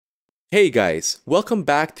Hey guys, welcome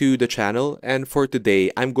back to the channel, and for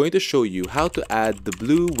today I'm going to show you how to add the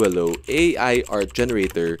Blue Willow AI art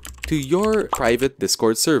generator to your private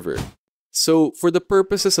Discord server. So for the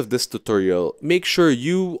purposes of this tutorial, make sure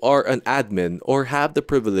you are an admin or have the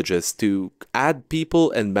privileges to add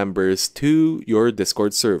people and members to your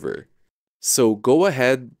Discord server. So go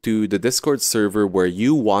ahead to the Discord server where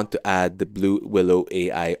you want to add the Blue Willow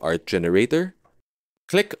AI art generator.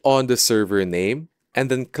 Click on the server name and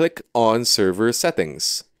then click on Server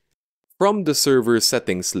Settings. From the Server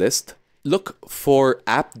Settings list, look for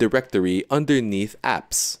App Directory underneath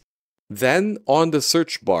Apps. Then on the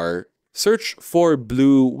search bar, search for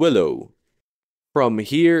Blue Willow. From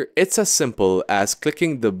here, it's as simple as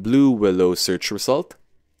clicking the Blue Willow search result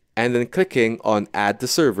and then clicking on Add to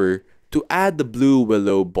Server to add the Blue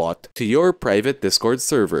Willow bot to your private Discord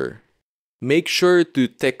server. Make sure to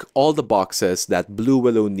tick all the boxes that Blue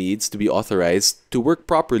Willow needs to be authorized to work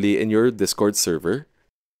properly in your Discord server.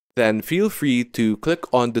 Then feel free to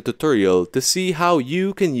click on the tutorial to see how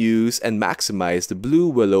you can use and maximize the Blue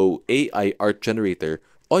Willow AI art generator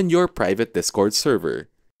on your private Discord server.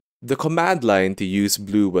 The command line to use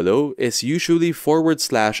Blue Willow is usually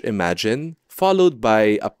 /imagine followed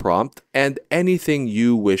by a prompt and anything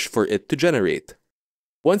you wish for it to generate.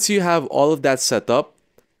 Once you have all of that set up,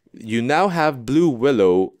 you now have Blue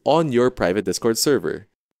Willow on your private Discord server.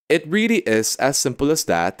 It really is as simple as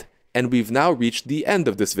that, and we've now reached the end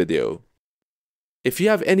of this video. If you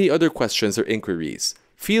have any other questions or inquiries,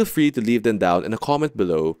 feel free to leave them down in a comment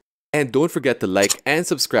below, and don't forget to like and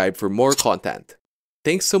subscribe for more content.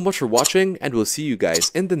 Thanks so much for watching, and we'll see you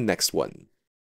guys in the next one.